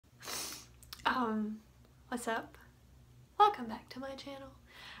What's up? Welcome back to my channel.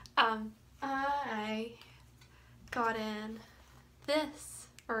 I got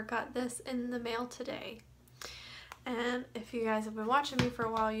this in the mail today. And if you guys have been watching me for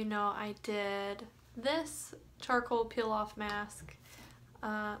a while, you know I did this charcoal peel off mask,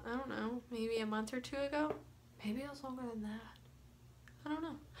 I don't know, maybe a month or two ago. Maybe it was longer than that. I don't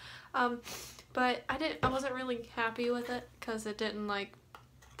know. But I wasn't really happy with it because it didn't like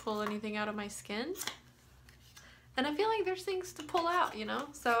pull anything out of my skin. And I feel like there's things to pull out, you know?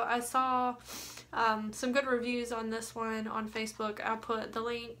 So I saw some good reviews on this one on Facebook. I'll put the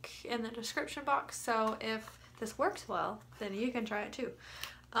link in the description box, so if this works well, then you can try it too.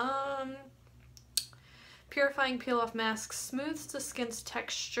 Purifying peel-off mask smooths the skin's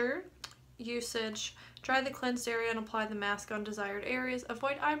texture. Usage: dry the cleansed area and apply the mask on desired areas.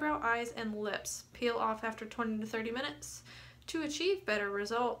 Avoid eyebrow, eyes, and lips. Peel off after 20 to 30 minutes. To achieve better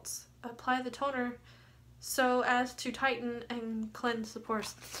results, apply the toner so as to tighten and cleanse the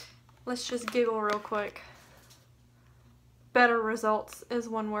pores. Let's just giggle real quick. Better results is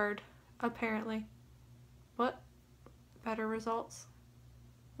one word, apparently. What? Better results?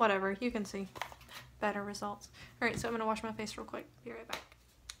 Whatever, you can see. Better results. Alright, so I'm gonna wash my face real quick. Be right back.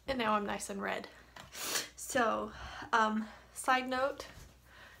 And now I'm nice and red. So, side note,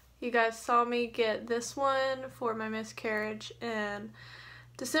 you guys saw me get this one for my miscarriage in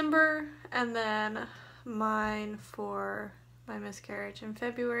December, and then mine for my miscarriage in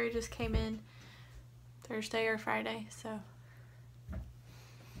February just came in Thursday or Friday, so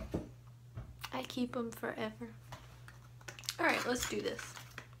I keep them forever. Alright, let's do this.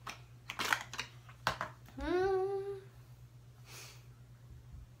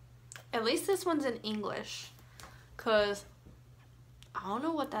 At least this one's in English, because I don't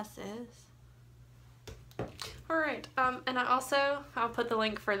know what that says. Alright, and I'll put the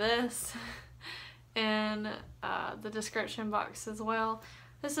link for this in the description box as well.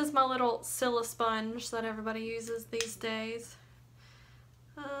 This is my little Scylla sponge that everybody uses these days.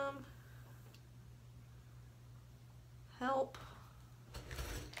 Help.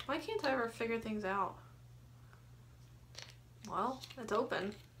 Why can't I ever figure things out? Well, it's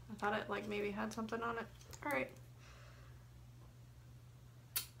open. I thought it like maybe had something on it. Alright.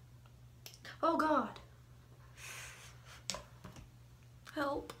 Oh God.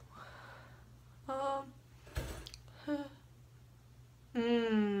 Help.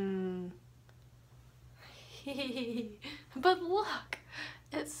 But look,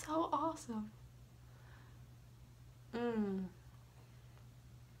 it's so awesome.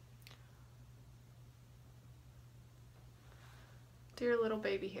 Dear little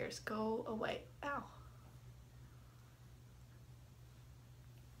baby hairs, go away. Ow.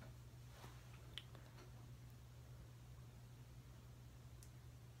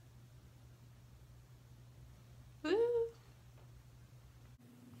 Woo.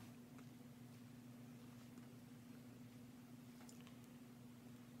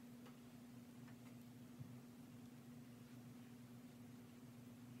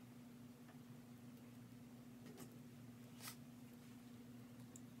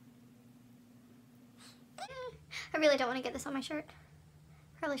 I really don't want to get this on my shirt.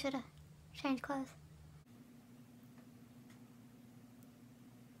 Probably should have changed clothes.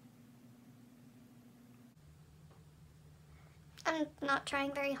 I'm not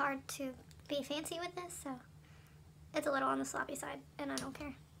trying very hard to be fancy with this, so it's a little on the sloppy side, and I don't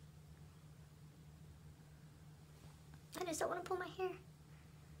care. I just don't want to pull my hair.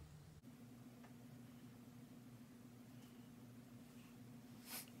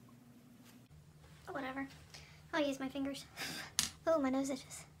 Whatever. I'll use my fingers. Oh, my nose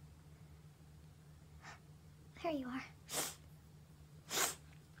itches. There you are.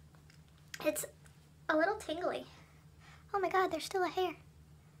 It's a little tingly. Oh my God, there's still a hair.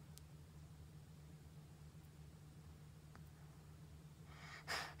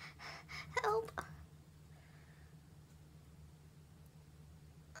 Help.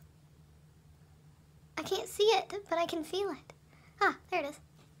 I can't see it, but I can feel it. Ah, there it is.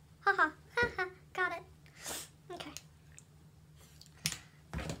 Haha, haha, got it. Okay.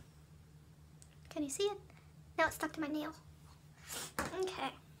 Can you see it? Now it's stuck to my nail.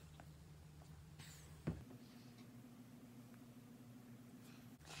 Okay.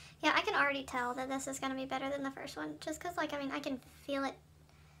 Yeah, I can already tell that this is going to be better than the first one, just because, like, I mean, I can feel it.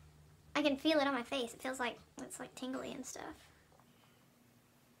 I can feel it on my face. It feels like it's, like, tingly and stuff.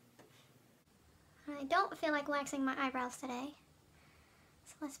 I don't feel like waxing my eyebrows today,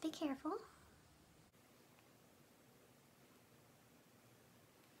 so let's be careful.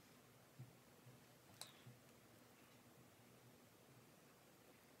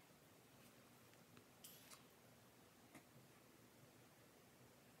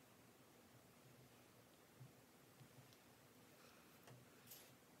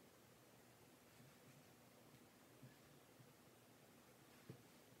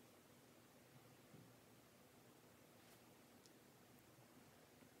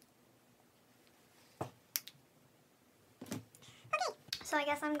 So I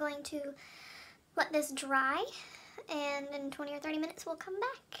guess I'm going to let this dry, and in 20 or 30 minutes we'll come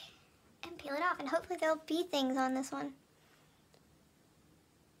back and peel it off, and hopefully there'll be things on this one.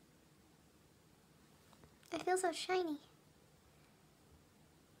 It feels so shiny.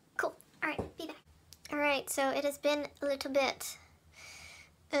 Cool. Alright, be back. Alright, so it has been a little bit.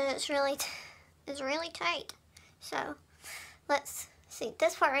 It's really tight. So let's see.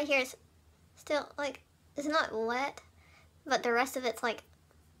 This part right here is still like, it's not wet, but the rest of it's like,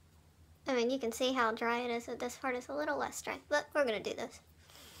 I mean, you can see how dry it is. So this part is a little less dry, but we're gonna do this.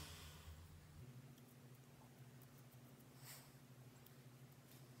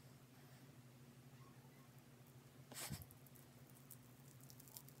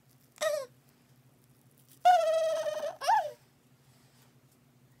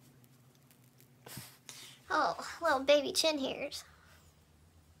 Oh, little baby chin hairs.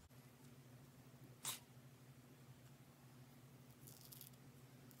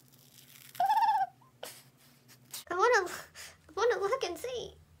 I wanna look and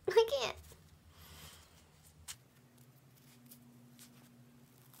see. I can't.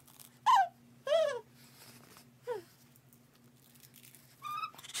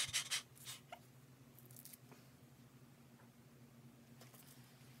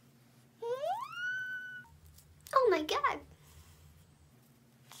 Oh my God.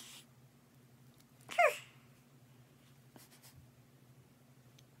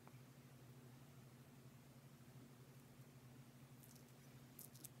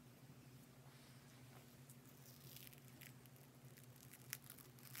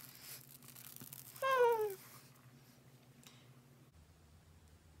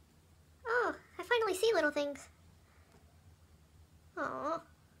 Oh, I finally see little things. Oh.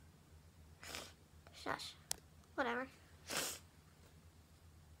 Shush. Whatever.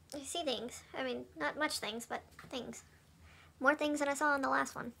 I see things. I mean, not much things, but things. More things than I saw in the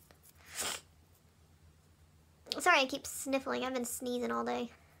last one. Sorry, I keep sniffling. I've been sneezing all day.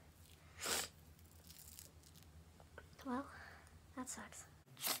 Well, that sucks.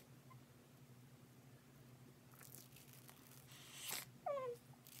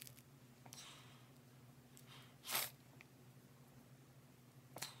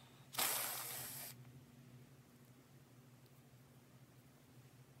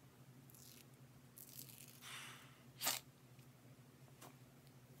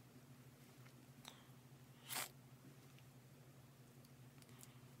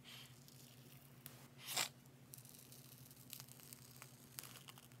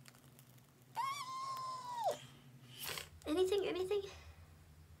 Anything?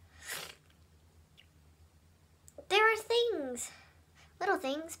 There are things. Little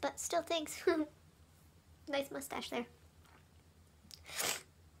things, but still things. Nice mustache there.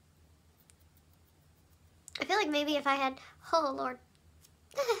 I feel like maybe if I had, oh Lord.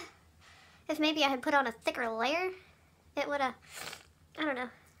 If maybe I had put on a thicker layer, it would have, I don't know.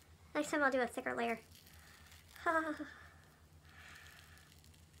 Next time I'll do a thicker layer.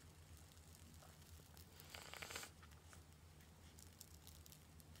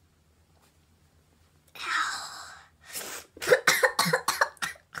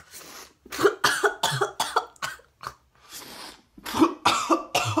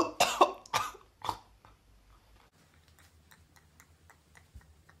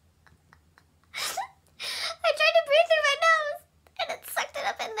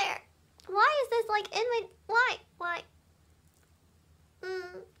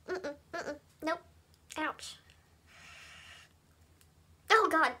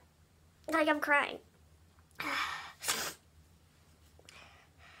 Like I'm crying.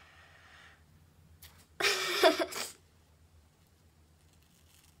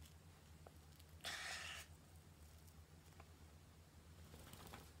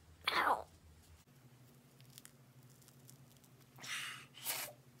 Ow.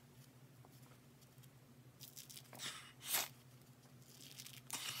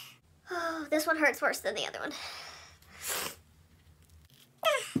 Oh, this one hurts worse than the other one.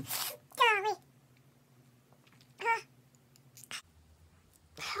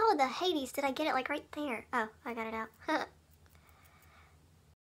 How the Hades did I get it like right there? Oh, I got it out.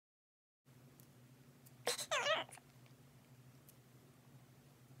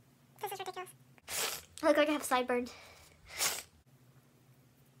 This is ridiculous. I look like I have sideburns.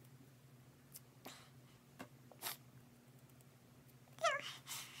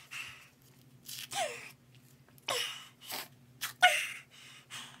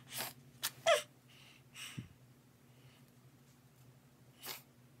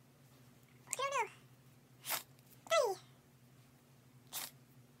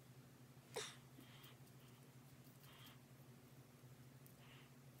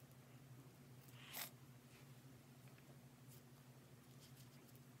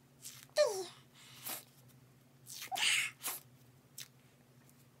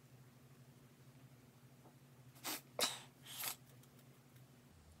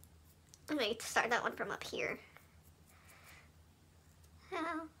 me start that one from up here.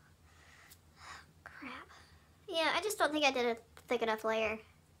 Oh, crap. Yeah, I just don't think I did a thick enough layer.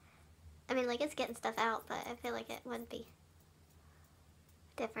 I mean, like, it's getting stuff out, but I feel like it would be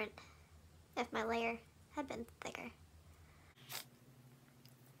different if my layer had been thicker.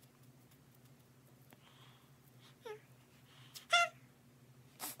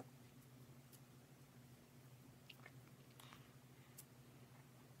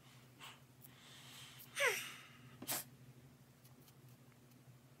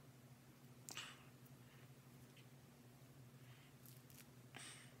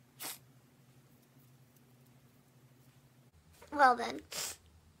 Well then,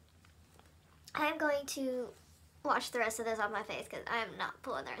 I'm going to wash the rest of this off my face because I am not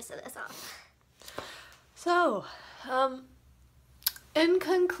pulling the rest of this off. So, in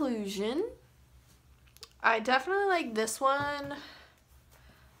conclusion, I definitely like this one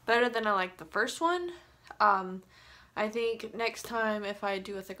better than I like the first one. I think next time if I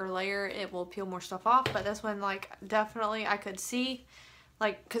do a thicker layer, it will peel more stuff off, but this one, like, definitely I could see,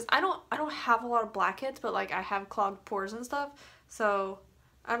 like, because I don't have a lot of blackheads, but like I have clogged pores and stuff, so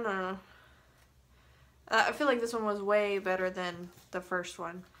I don't know. I feel like this one was way better than the first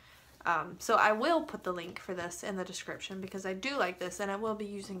one. So I will put the link for this in the description because I do like this and I will be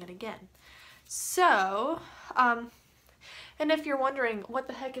using it again. So, and if you're wondering what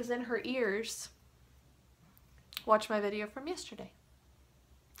the heck is in her ears, watch my video from yesterday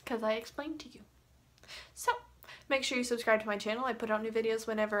because I explained to you. So, make sure you subscribe to my channel. I put out new videos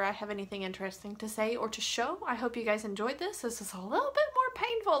whenever I have anything interesting to say or to show. I hope you guys enjoyed this. This is a little bit more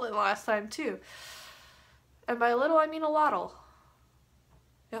painful than last time too. And by a little, I mean a lot.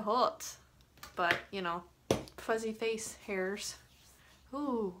 It hurts. But, you know, fuzzy face hairs.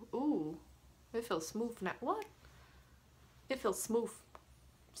 Ooh, ooh. It feels smooth now. What? It feels smooth.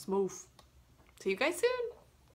 Smooth. See you guys soon.